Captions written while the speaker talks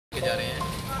लेके जा रहे हैं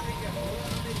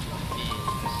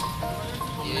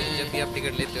कि ये जब भी आप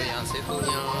टिकट लेते हो यहाँ से तो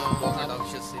यहाँ गवर्नमेंट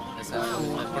ऑफिस से ऐसा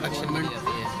प्रोडक्शन मिल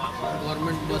जाती है,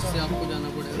 गवर्नमेंट बस से आपको जाना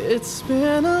पड़ेगा। It's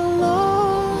been a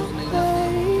long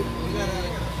day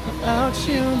without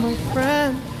you, my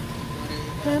friend,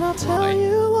 and I'll tell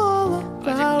you all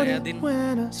about it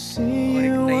when I see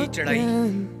you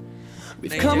again.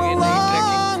 We've come a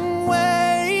long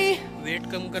way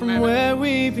from where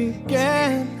we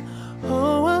began.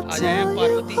 Oh, I'll tell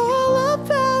you all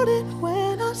about it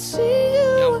when I see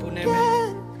you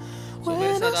again.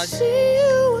 When I see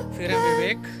you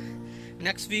again.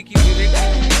 Next week you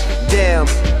Vivek. Damn,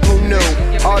 who knew?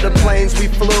 All the planes we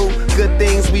flew, good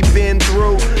things we've been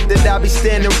through. That I'll be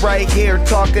standing right here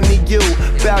talking to you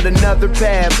about another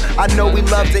path. I know we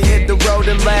love to hit the road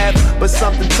and laugh, but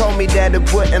something told me that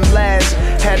it wouldn't last.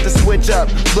 Had to switch up,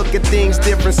 look at things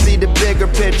different, see the bigger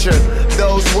picture.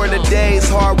 Those were the days,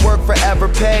 hard work forever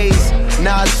pays.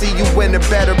 Now I see you in a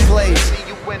better place.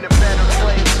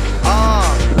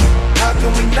 How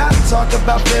can we not talk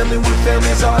about family when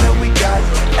family's all that we got?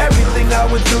 Everything I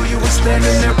went through, you were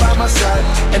standing there by my side,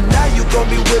 and now you gon'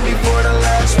 be with me for the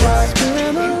last ride. It's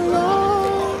been a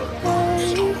long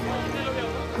day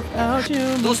without you,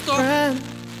 my friend.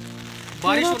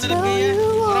 बारिश होने लग गई है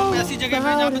और हम ऐसी जगह पे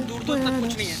जहाँ पे दूर दूर तक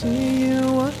कुछ नहीं है।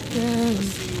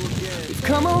 We've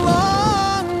come a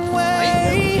long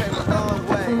way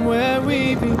from where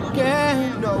we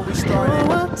began. Oh,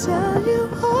 I'll tell you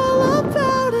all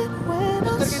about it when I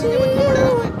see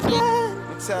you again.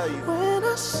 When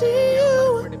I see you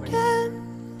again.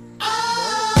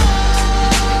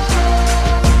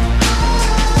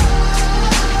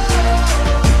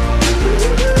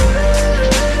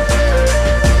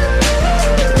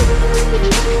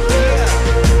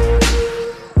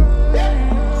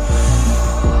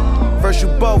 First you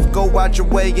both go out your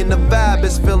way and the vibe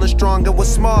is feeling strong, and what's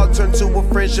small turn to a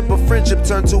friendship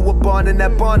turn to a bond, and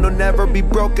that bond will never be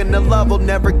broken, the love will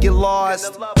never get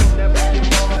lost.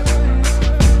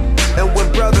 And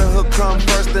when brotherhood come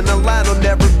first, then the line will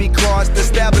never be crossed.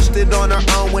 Established it on our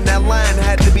own when that line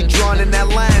had to be drawn, and that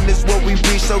line is what we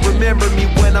reach, so remember me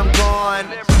when I'm gone.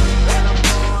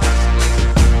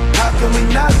 How can we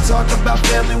not talk about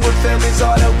family when family's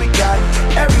all that we got?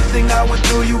 Everything I went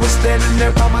through, you were standing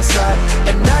there by my side,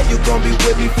 and now you gon' be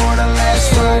with me for the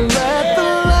last ride. Let the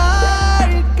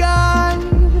light guide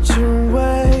your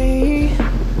way.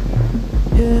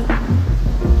 Yeah.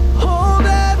 Hold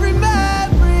every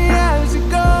memory as you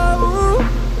go,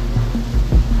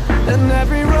 and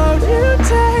every road you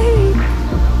take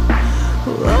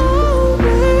will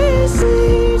always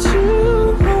lead you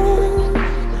home.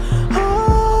 Oh,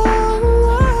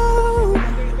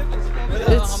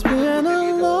 it's been a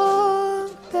long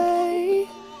day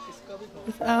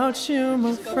without you,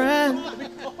 my friend,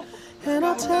 and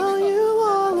I'll tell you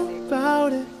all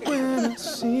about it when I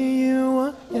see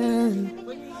you again.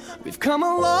 We've come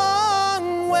a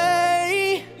long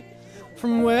way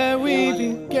from where we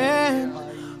began.